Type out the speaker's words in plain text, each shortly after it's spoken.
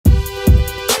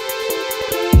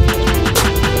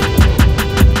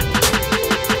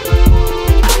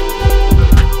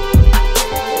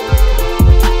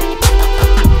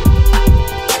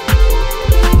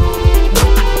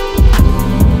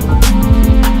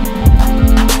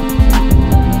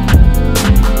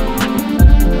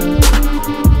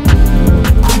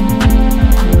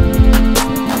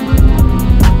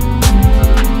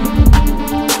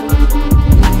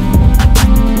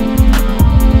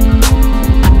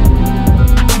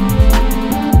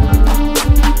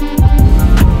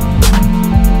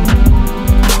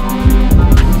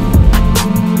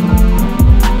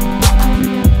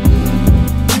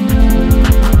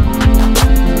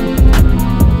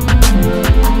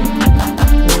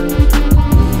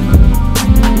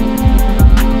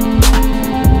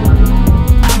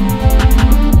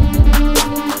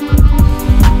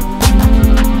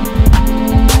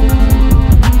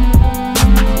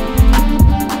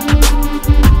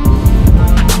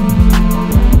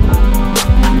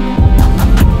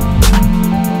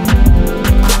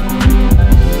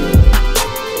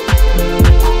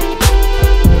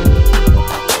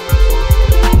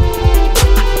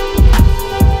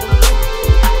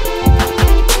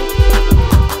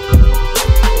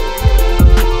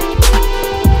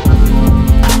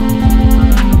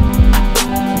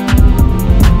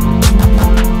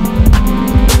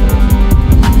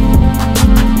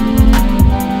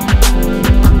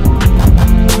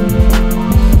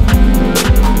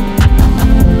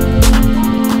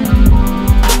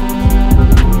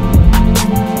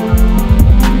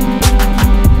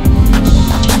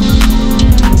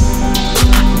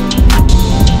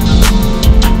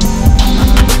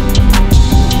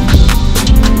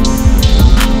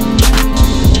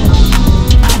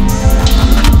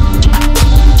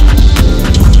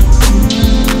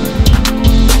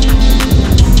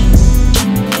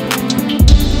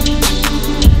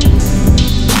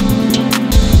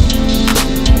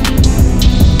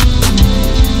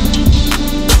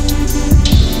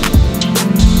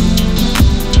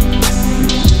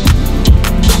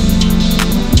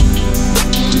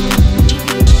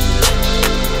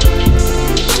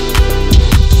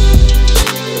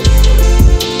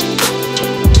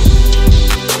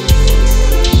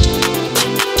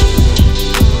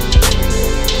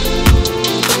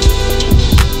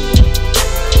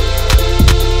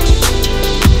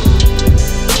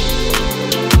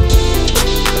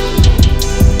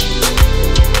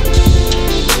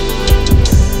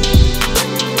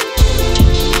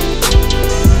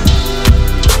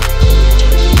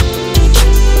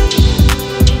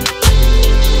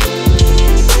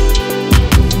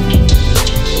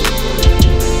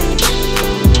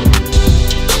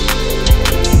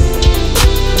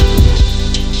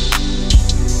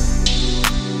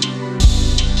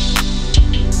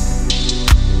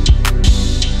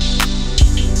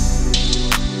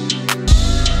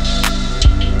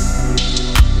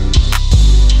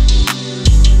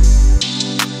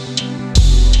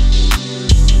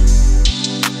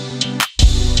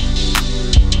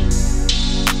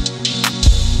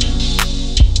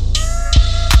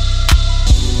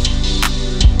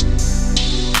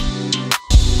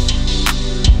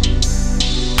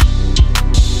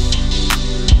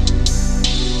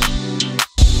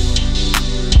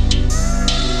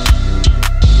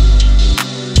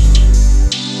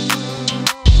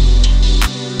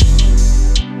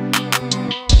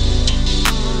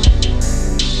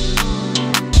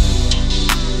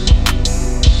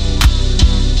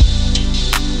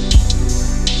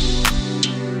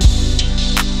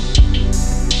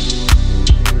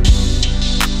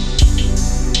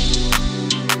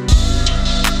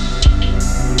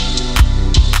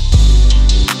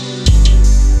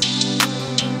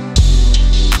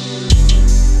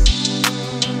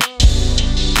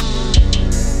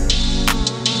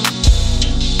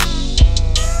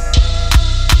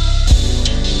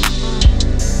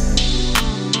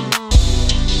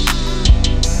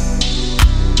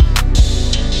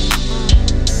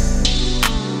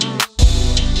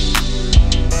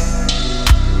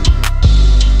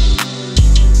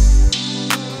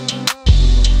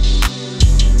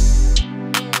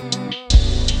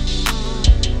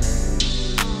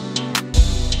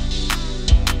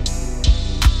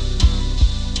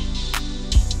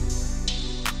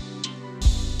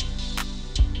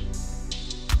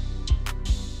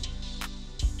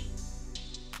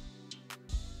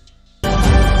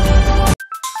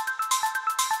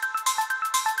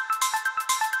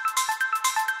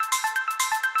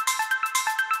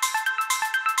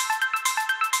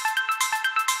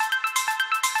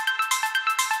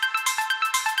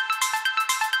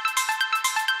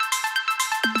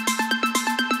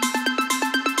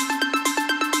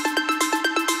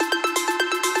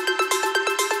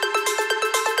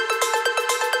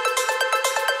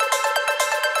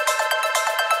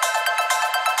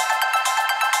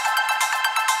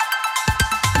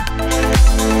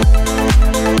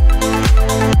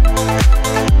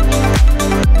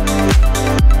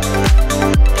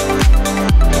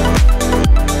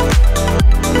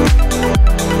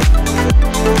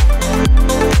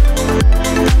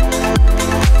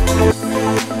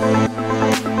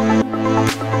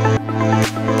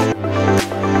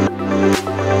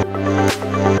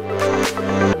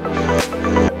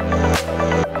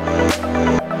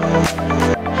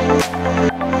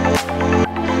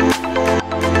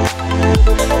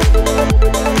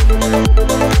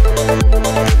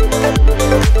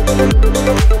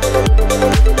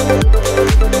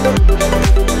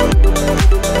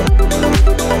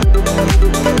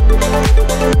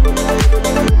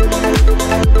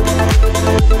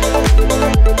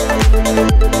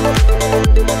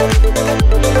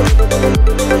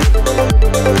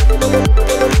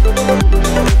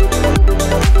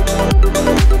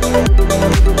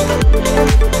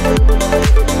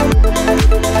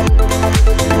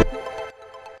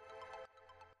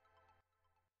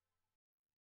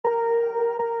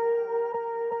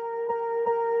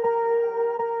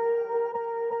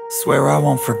Swear I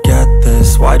won't forget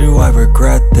this, why do I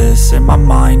regret this? In my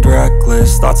mind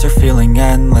reckless, thoughts are feeling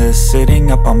endless. Sitting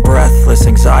up, I'm breathless,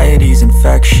 anxiety's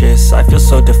infectious. I feel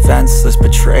so defenseless,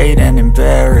 betrayed and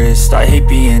embarrassed. I hate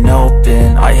being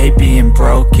open, I hate being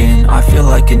broken. I feel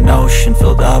like an ocean,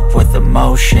 filled up with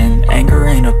emotion. Anger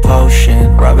ain't a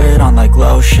potion, rub it on like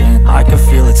lotion. I can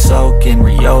feel it soaking,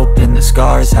 reopen, the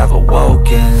scars have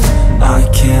awoken. I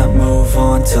can't move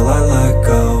on till I let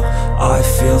go. I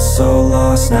feel so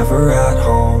lost, never at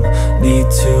home. Need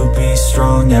to be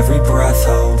strong, every breath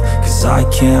hold. Cause I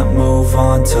can't move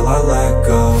on till I let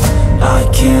go. I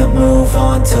can't move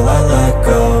on till I let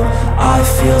go. I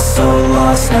feel so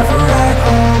lost, never at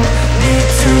home. Need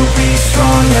to be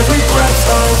strong, every breath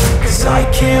hold. Cause I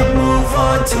can't move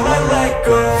on till I let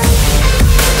go.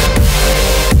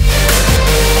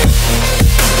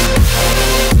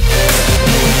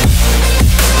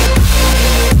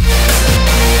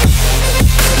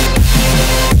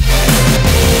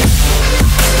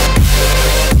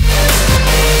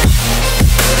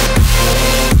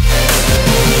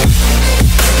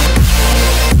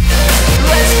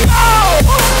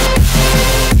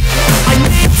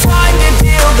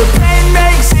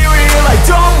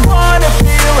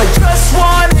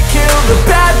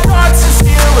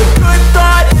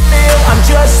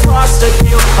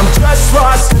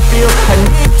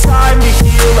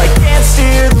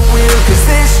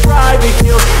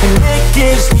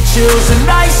 A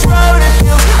nice road it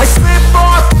feels. I slip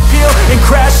off the peel and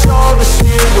crash all the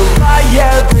steel. Will I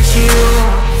ever heal?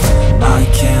 I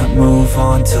can't move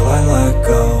on till I let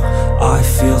go. I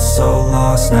feel so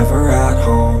lost, never at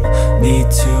home.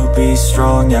 Need to be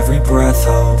strong, every breath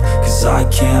hold. Cause I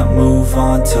can't move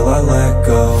on till I let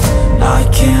go. I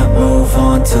can't move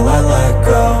on till I let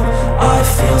go. I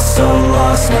feel so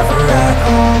lost, never at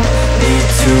home. Need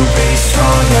to be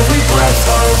strong, every breath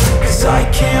hold. Cause I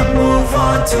can't move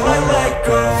on till I let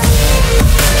go.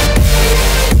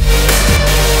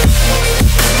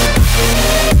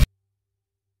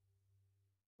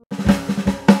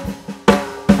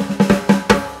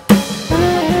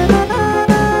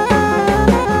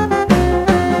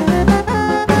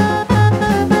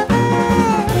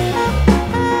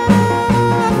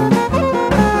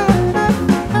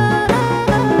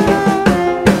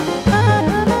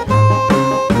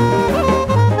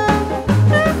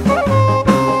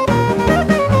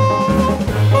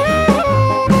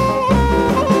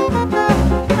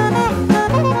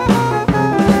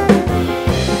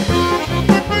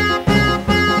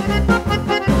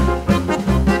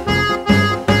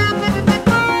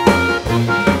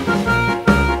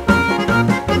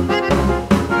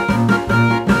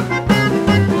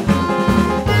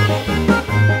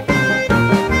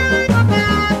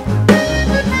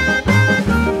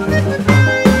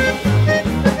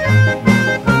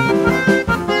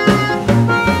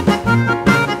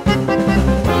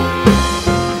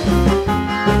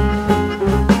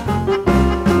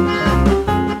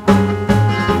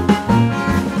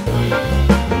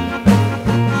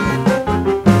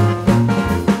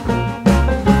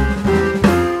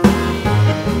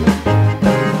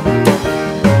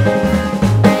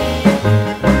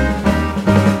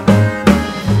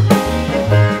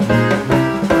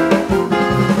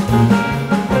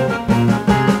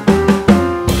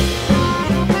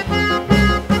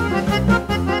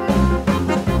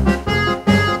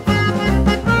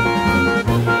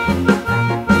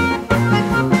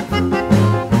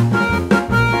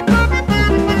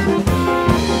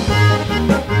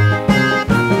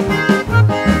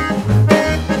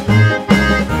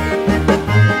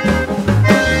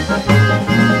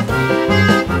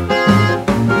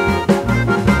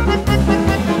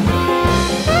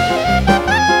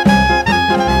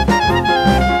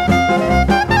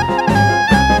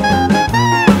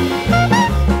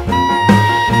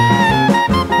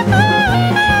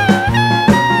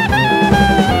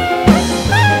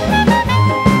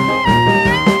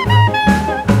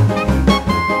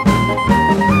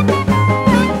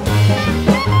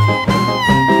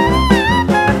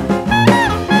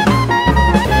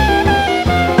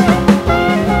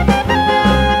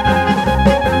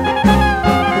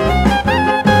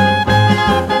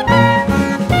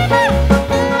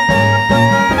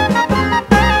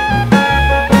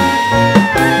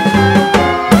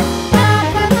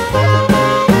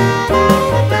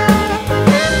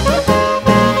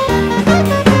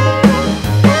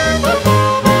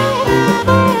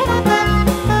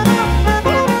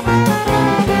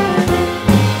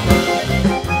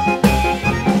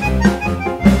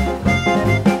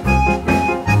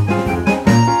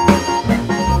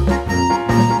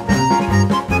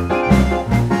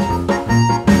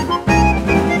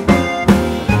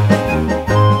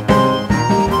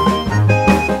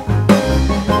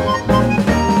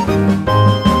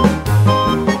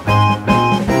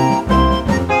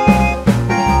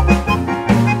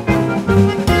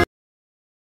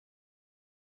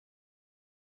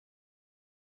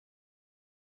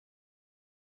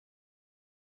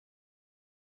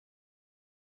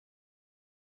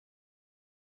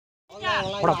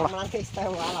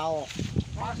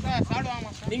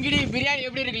 லிங்கிடி biryani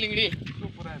எப்படி இருக்கு லிங்கிடி?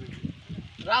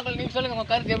 ராகுல் நீங்க சொல்லுங்க உங்க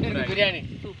கருத்து எப்படி இருக்கு biryani?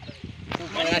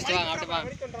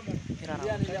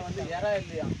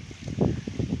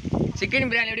 Chicken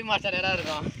biryani எப்படி மாஸ்டர் எறா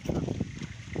இருக்கும்?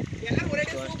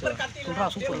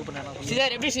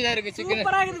 சிதார் எப்படி சிதார் இருக்கு சிக்கன்?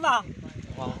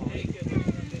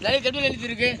 லலித் எப்படி லலித்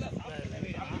இருக்கு?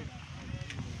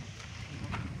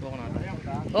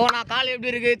 ஓ நான் கால்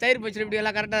எப்படி இருக்கு? தயிர் பச்சடி எப்படி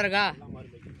எல்லாம் கரெக்டாக இருக்கா?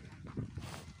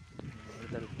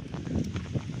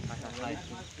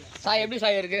 சாய் எப்படி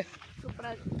சாய் இருக்கு?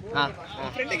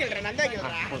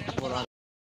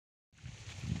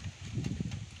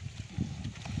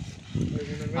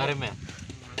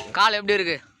 கால் எப்படி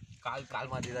இருக்கு?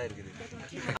 கால் மாதிரி தான் இருக்குது.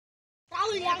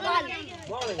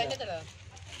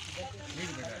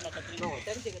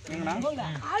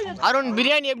 அருண்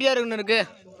பிரியாணி எப்படியா இருக்குன்னு இருக்கு?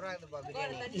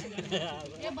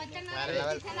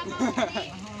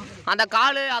 அந்த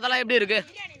கால் அதெல்லாம் எப்படி இருக்கு?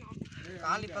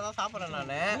 கால் இப்பதான் சாப்பிட்றேன்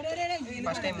நான்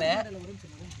ஃபர்ஸ்ட் டைம்.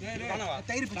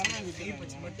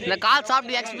 இந்த கால்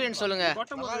சாப்பிட்டு எக்ஸ்பீரியன்ஸ் சொல்லுங்க.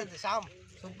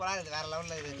 சூப்பராக இருக்குது, வேற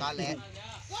லெவலில் இருக்குது கால்.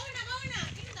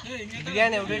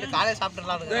 பிரியாணி விட்டுட்டு காலே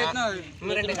சாப்பிட்டுலாம்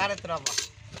இன்னும் 2 காலை எடுத்துருவாப்பா.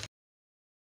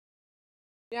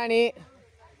 பிரியாணி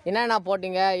என்னென்ன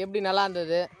போட்டிங்க? எப்படி நல்லா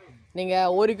இருந்தது? நீங்கள்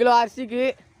 1 கிலோ அரிசிக்கு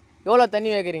எவ்வளோ தண்ணி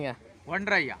வைக்கிறீங்க?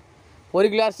 1.5 ஐயா. 1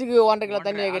 கிலோ அரிசிக்கு 1.5 கிலோ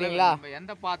தண்ணி வைக்கிறீங்களா? நம்ம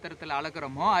எந்த பாத்திரத்தில்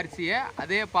அளக்குறோமோ அரிசியை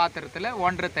அதே பாத்திரத்தில்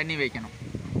 1.5 தண்ணி வைக்கணும்.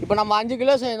 இப்போ நம்ம 5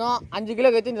 கிலோ செய்யணும், 5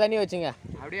 கிலோ கத்தி தண்ணி வச்சுங்க.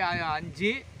 அப்படியே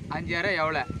 5 5.5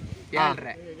 எவ்வளோ?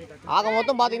 7.5. ஆக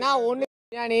மொத்தம் பார்த்தீங்கன்னா 1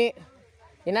 பிரியாணி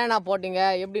என்னென்ன போட்டிங்க?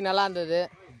 எப்படி நல்லா இருந்தது?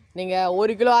 நீங்கள்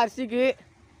 1 கிலோ அரிசிக்கு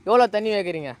எவ்வளோ தண்ணி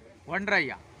வைக்கிறீங்க? 1.5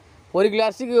 ஐயா. 1 கிலோ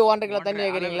அரிசிக்கு 1.5 கிலோ தண்ணி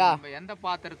வைக்கிறீங்களா? நம்ம எந்த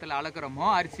பாத்திரத்தில் அளக்குறோமோ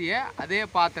அரிசியை அதே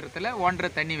பாத்திரத்தில் 1.5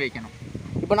 தண்ணி வைக்கணும்.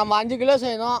 இப்போ நம்ம 5 கிலோ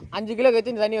செய்யணும், 5 கிலோ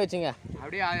கத்தி தண்ணி வச்சுங்க.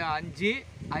 அப்படியே 5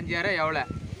 5.5 எவ்வளோ?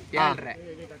 7.5.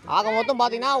 ஆக மொத்தம்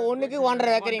பார்த்தீங்கன்னா 1க்கு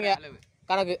 1.5 வைக்கிறீங்க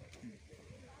கணக்கு.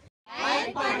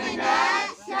 லைக் பண்ணுங்க,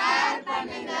 ஷேர்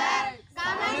பண்ணுங்க,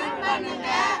 கமெண்ட் பண்ணுங்க.